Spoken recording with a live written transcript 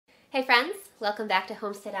Hey friends, welcome back to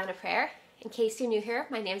Homestead on a Prayer. In case you're new here,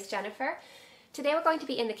 my name's Jennifer. Today we're going to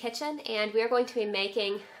be in the kitchen and we're going to be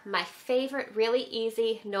making my favorite really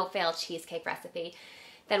easy no-fail cheesecake recipe.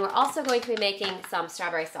 Then we're also going to be making some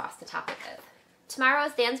strawberry sauce to top it with. Tomorrow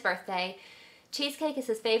is Dan's birthday. Cheesecake is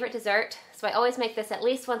his favorite dessert, so I always make this at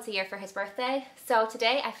least once a year for his birthday. So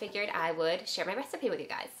today I figured I would share my recipe with you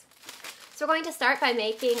guys. So we're going to start by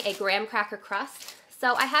making a graham cracker crust.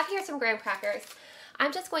 So I have here some graham crackers.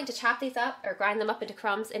 I'm just going to chop these up or grind them up into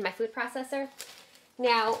crumbs in my food processor.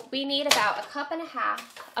 Now, we need about 1.5 cups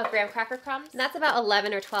of graham cracker crumbs. And that's about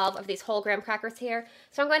 11 or 12 of these whole graham crackers here.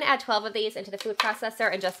 So I'm going to add 12 of these into the food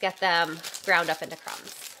processor and just get them ground up into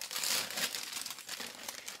crumbs.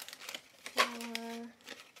 4,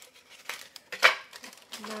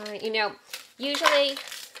 9, you know, usually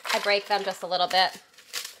I break them just a little bit.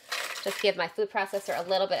 Just give my food processor a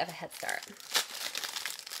little bit of a head start.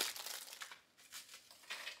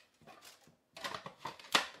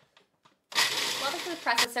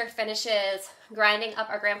 Processor finishes grinding up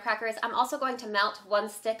our graham crackers, I'm also going to melt 1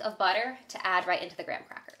 stick of butter to add right into the graham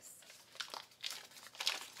crackers.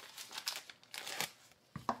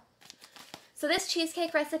 So this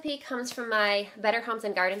cheesecake recipe comes from my Better Homes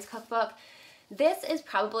and Gardens cookbook. This is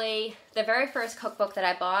probably the very first cookbook that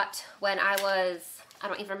I bought when I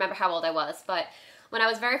don't even remember how old I was, but when I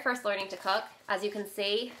was very first learning to cook. As you can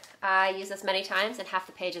see, I use this many times and half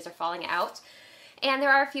the pages are falling out. And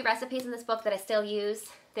there are a few recipes in this book that I still use.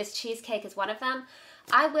 This cheesecake is one of them.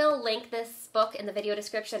 I will link this book in the video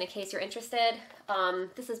description in case you're interested.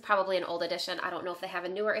 This is probably an old edition. I don't know if they have a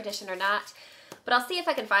newer edition or not, but I'll see if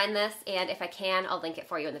I can find this, and if I can, I'll link it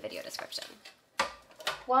for you in the video description.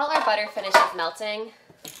 While our butter finishes melting,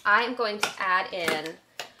 I am going to add in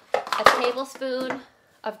a tablespoon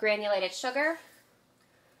of granulated sugar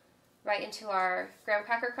right into our graham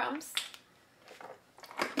cracker crumbs.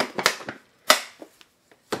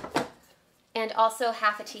 And also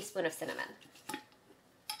half a teaspoon of cinnamon.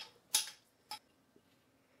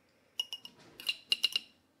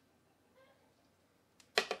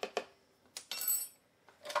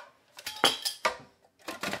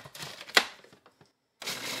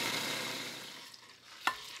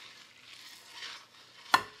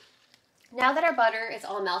 Now that our butter is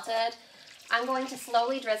all melted, I'm going to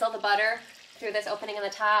slowly drizzle the butter through this opening in the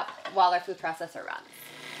top while our food processor runs.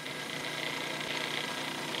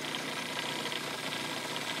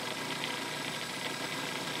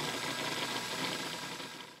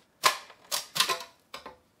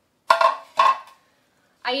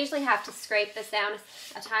 I usually have to scrape this down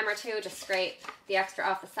a time or two, just scrape the extra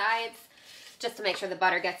off the sides, just to make sure the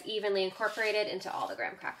butter gets evenly incorporated into all the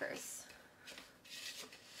graham crackers.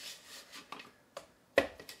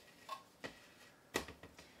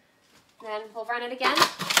 Then we'll run it again,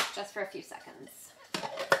 just for a few seconds.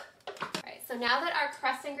 Alright, so now that our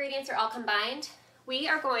crust ingredients are all combined, we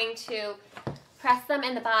are going to press them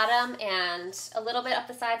in the bottom and a little bit up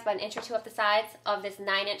the sides, about 1 inch or 2 up the sides of this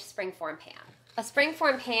 9-inch springform pan. A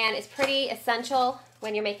springform pan is pretty essential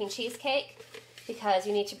when you're making cheesecake because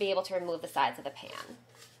you need to be able to remove the sides of the pan.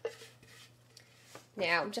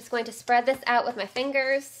 Now I'm just going to spread this out with my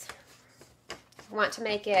fingers. I want to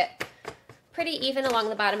make it pretty even along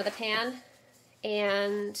the bottom of the pan,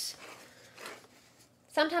 and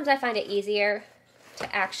sometimes I find it easier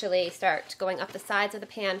to actually start going up the sides of the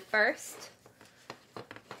pan first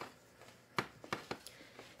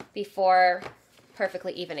before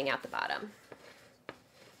perfectly evening out the bottom.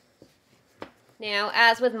 Now,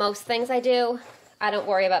 as with most things I do, I don't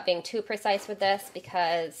worry about being too precise with this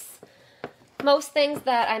because most things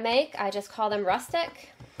that I make, I just call them rustic,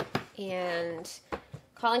 and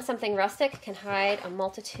calling something rustic can hide a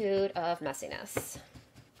multitude of messiness.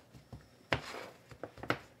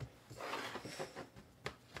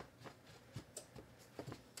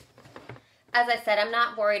 As I said, I'm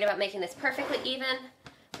not worried about making this perfectly even,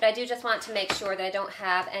 but I do just want to make sure that I don't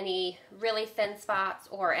have any really thin spots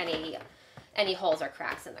or any holes or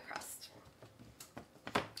cracks in the crust.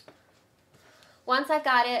 Once I've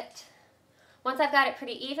got it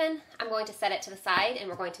pretty even, I'm going to set it to the side and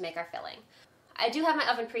we're going to make our filling. I do have my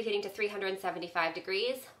oven preheating to 375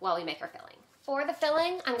 degrees while we make our filling. For the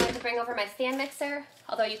filling, I'm going to bring over my stand mixer,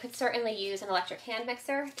 although you could certainly use an electric hand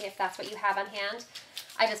mixer if that's what you have on hand.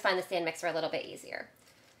 I just find the stand mixer a little bit easier.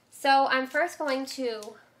 So I'm first going to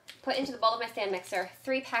put into the bowl of my stand mixer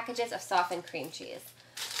 3 packages of softened cream cheese.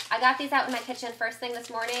 I got these out in my kitchen first thing this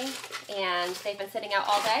morning, and they've been sitting out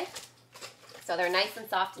all day, so they're nice and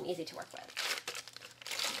soft and easy to work with.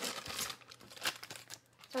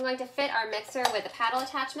 So I'm going to fit our mixer with a paddle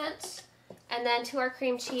attachment, And then to our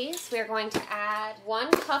cream cheese, we are going to add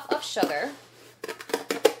 1 cup of sugar.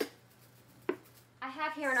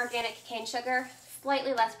 have here an organic cane sugar,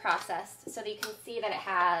 slightly less processed, so that you can see that it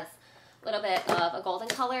has a little bit of a golden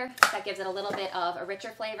color. That gives it a little bit of a richer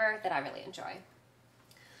flavor that I really enjoy.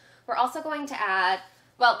 We're also going to add,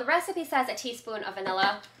 well, the recipe says a teaspoon of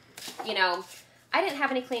vanilla. You know, I didn't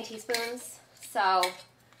have any clean teaspoons, so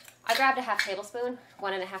I grabbed a half tablespoon,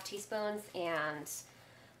 1.5 teaspoons, and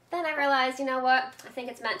then I realized, you know what, I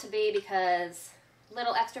think it's meant to be because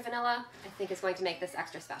little extra vanilla, I think, is going to make this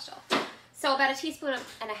extra special. So about 1.5 teaspoons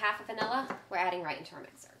of vanilla, we're adding right into our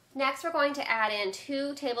mixer. Next, we're going to add in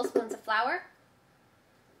 2 tablespoons of flour.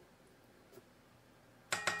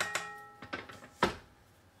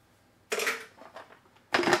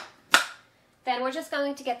 Then we're just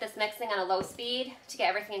going to get this mixing on a low speed to get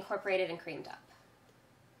everything incorporated and creamed up.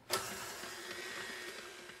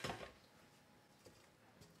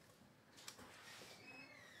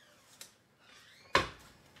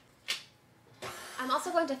 I'm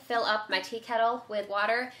also going to fill up my tea kettle with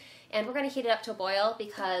water, and we're going to heat it up to a boil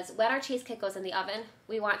because when our cheesecake goes in the oven,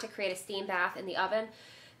 we want to create a steam bath in the oven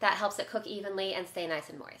that helps it cook evenly and stay nice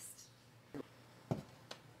and moist.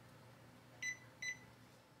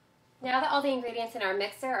 Now that all the ingredients in our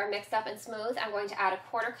mixer are mixed up and smooth, I'm going to add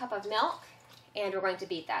 1/4 cup of milk, and we're going to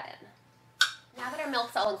beat that in. Now that our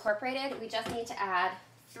milk's all incorporated, we just need to add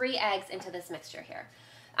 3 eggs into this mixture here.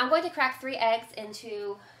 I'm going to crack 3 eggs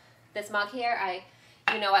into this mug here.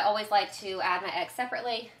 You know, I always like to add my eggs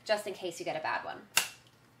separately, just in case you get a bad one.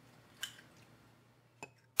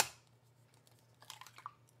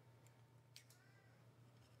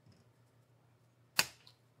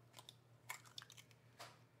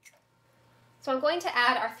 So I'm going to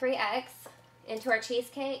add our 3 eggs into our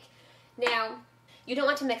cheesecake. Now, you don't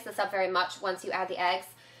want to mix this up very much once you add the eggs.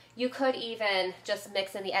 You could even just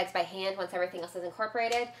mix in the eggs by hand once everything else is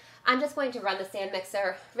incorporated. I'm just going to run the stand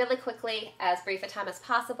mixer really quickly, as brief a time as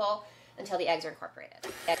possible, until the eggs are incorporated.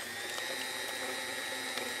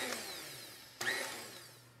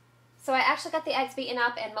 So I actually got the eggs beaten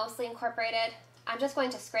up and mostly incorporated. I'm just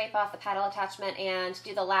going to scrape off the paddle attachment and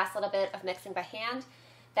do the last little bit of mixing by hand.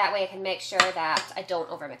 That way I can make sure that I don't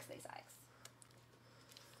overmix these eggs.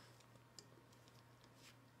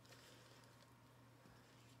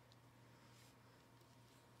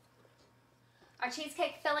 Our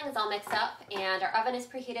cheesecake filling is all mixed up, and our oven is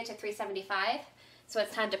preheated to 375, so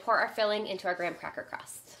it's time to pour our filling into our graham cracker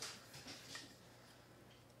crust.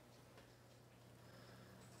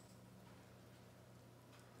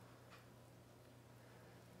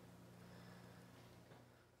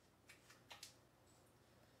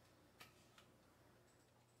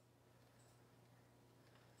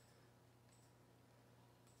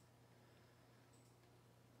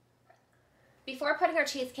 Before putting our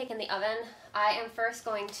cheesecake in the oven, I am first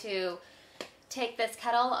going to take this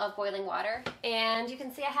kettle of boiling water, and you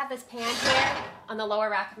can see I have this pan here on the lower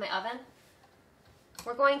rack of my oven.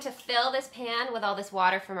 We're going to fill this pan with all this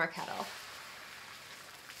water from our kettle.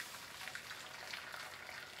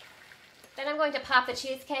 Then I'm going to pop the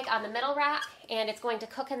cheesecake on the middle rack, and it's going to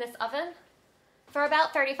cook in this oven for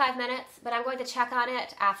about 35 minutes, but I'm going to check on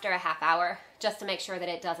it after a half hour just to make sure that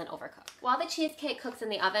it doesn't overcook. While the cheesecake cooks in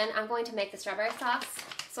the oven, I'm going to make the strawberry sauce.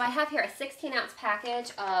 So I have here a 16-ounce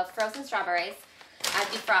package of frozen strawberries. I've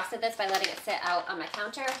defrosted this by letting it sit out on my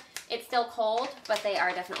counter. It's still cold, but they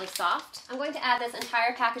are definitely soft. I'm going to add this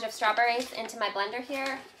entire package of strawberries into my blender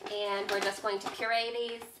here, and we're just going to puree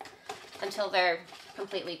these until they're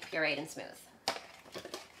completely pureed and smooth.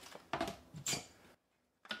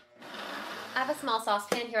 I have a small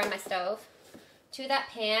saucepan here on my stove. To that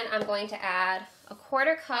pan, I'm going to add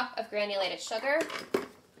 1/4 cup of granulated sugar,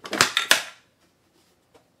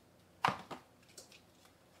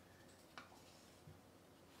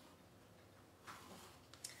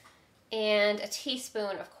 and a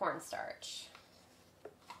teaspoon of cornstarch.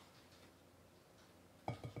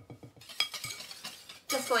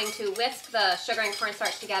 Just going to whisk the sugar and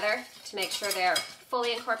cornstarch together to make sure they're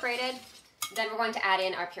fully incorporated. Then we're going to add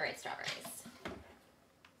in our pureed strawberries.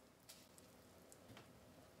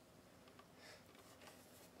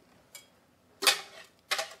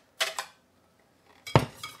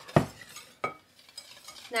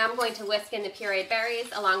 Now I'm going to whisk in the pureed berries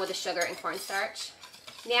along with the sugar and cornstarch.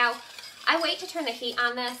 Now, I wait to turn the heat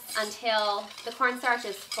on this until the cornstarch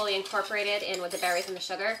is fully incorporated in with the berries and the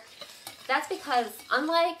sugar. That's because,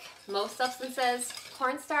 unlike most substances,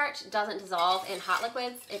 cornstarch doesn't dissolve in hot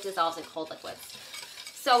liquids, it dissolves in cold liquids.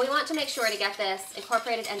 So we want to make sure to get this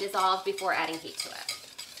incorporated and dissolved before adding heat to it.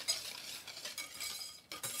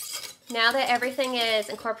 Now that everything is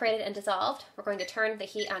incorporated and dissolved, we're going to turn the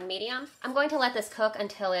heat on medium. I'm going to let this cook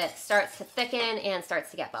until it starts to thicken and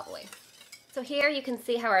starts to get bubbly. So here you can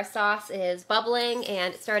see how our sauce is bubbling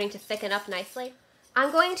and it's starting to thicken up nicely.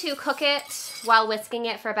 I'm going to cook it while whisking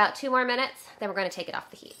it for about 2 more minutes, then we're going to take it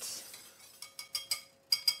off the heat.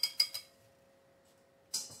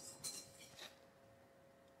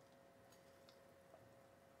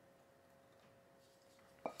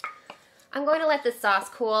 I'm going to let this sauce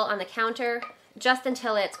cool on the counter just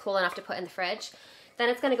until it's cool enough to put in the fridge. Then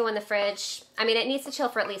it's going to go in the fridge. I mean, it needs to chill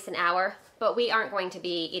for at least an hour, but we aren't going to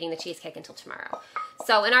be eating the cheesecake until tomorrow.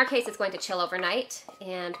 So in our case, it's going to chill overnight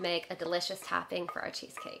and make a delicious topping for our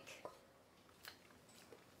cheesecake.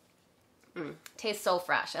 Tastes so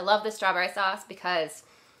fresh. I love the strawberry sauce because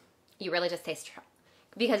you really just taste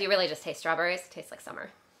strawberries. It tastes like summer.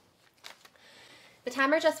 The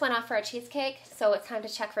timer just went off for our cheesecake, so it's time to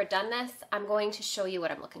check for doneness. I'm going to show you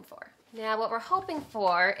what I'm looking for. Now, what we're hoping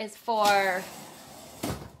for is for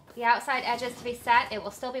the outside edges to be set. It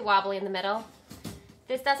will still be wobbly in the middle.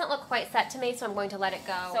 This doesn't look quite set to me, so I'm going to let it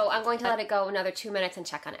go. So I'm going to let it go another 2 minutes and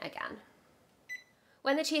check on it again.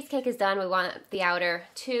 When the cheesecake is done, we want the outer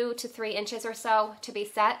 2 to 3 inches or so to be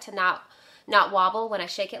set, to not wobble when I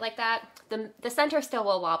shake it like that. The center still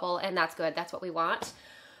will wobble, and that's good. That's what we want.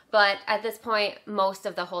 But at this point, most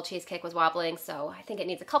of the whole cheesecake was wobbling, so I think it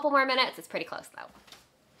needs a couple more minutes. It's pretty close, though.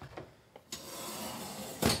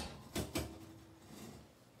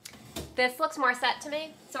 This looks more set to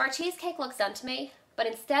me. So our cheesecake looks done to me, but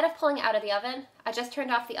instead of pulling it out of the oven, I just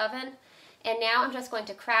turned off the oven, and now I'm just going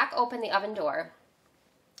to crack open the oven door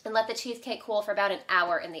and let the cheesecake cool for about an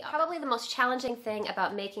hour in the oven. Probably the most challenging thing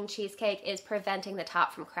about making cheesecake is preventing the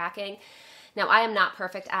top from cracking. Now, I am not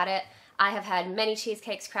perfect at it. I have had many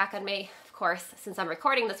cheesecakes crack on me. Of course, since I'm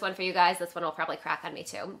recording this one for you guys, this one will probably crack on me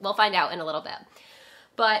too. We'll find out in a little bit.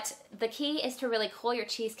 But the key is to really cool your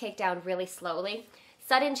cheesecake down really slowly.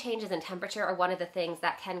 Sudden changes in temperature are one of the things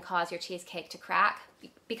that can cause your cheesecake to crack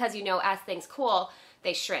because, you know, as things cool,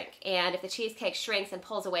 they shrink. And if the cheesecake shrinks and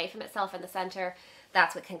pulls away from itself in the center,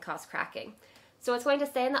 that's what can cause cracking. So it's going to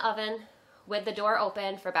stay in the oven with the door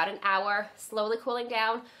open for about an hour, slowly cooling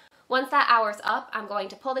down. Once that hour's up, I'm going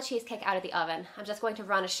to pull the cheesecake out of the oven. I'm just going to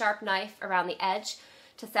run a sharp knife around the edge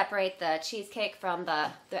to separate the cheesecake from the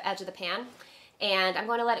edge of the pan. And I'm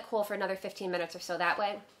going to let it cool for another 15 minutes or so that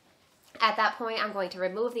way. At that point, I'm going to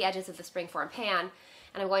remove the edges of the springform pan,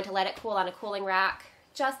 and I'm going to let it cool on a cooling rack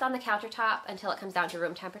just on the countertop until it comes down to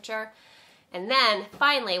room temperature. And then,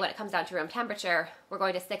 finally, when it comes down to room temperature, we're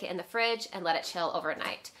going to stick it in the fridge and let it chill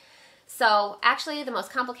overnight. So actually, the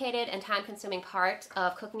most complicated and time-consuming part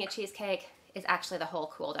of cooking a cheesecake is actually the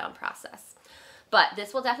whole cool down process. But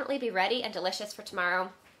this will definitely be ready and delicious for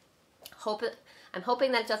tomorrow. I'm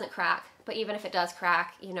hoping that it doesn't crack, but even if it does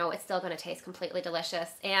crack, you know, it's still going to taste completely delicious.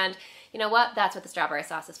 And you know what? That's what the strawberry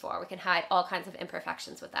sauce is for. We can hide all kinds of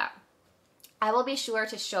imperfections with that. I will be sure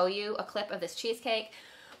to show you a clip of this cheesecake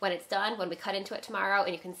when it's done, when we cut into it tomorrow,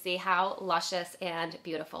 and you can see how luscious and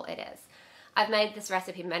beautiful it is. I've made this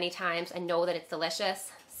recipe many times and know that it's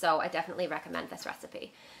delicious, so I definitely recommend this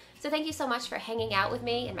recipe. So thank you so much for hanging out with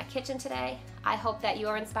me in my kitchen today. I hope that you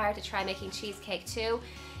are inspired to try making cheesecake too.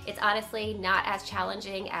 It's honestly not as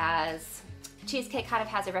challenging as cheesecake kind of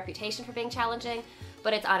has a reputation for being challenging,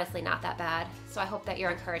 but it's honestly not that bad. So I hope that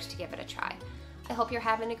you're encouraged to give it a try. I hope you're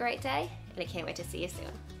having a great day, and I can't wait to see you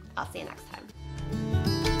soon. I'll see you next time.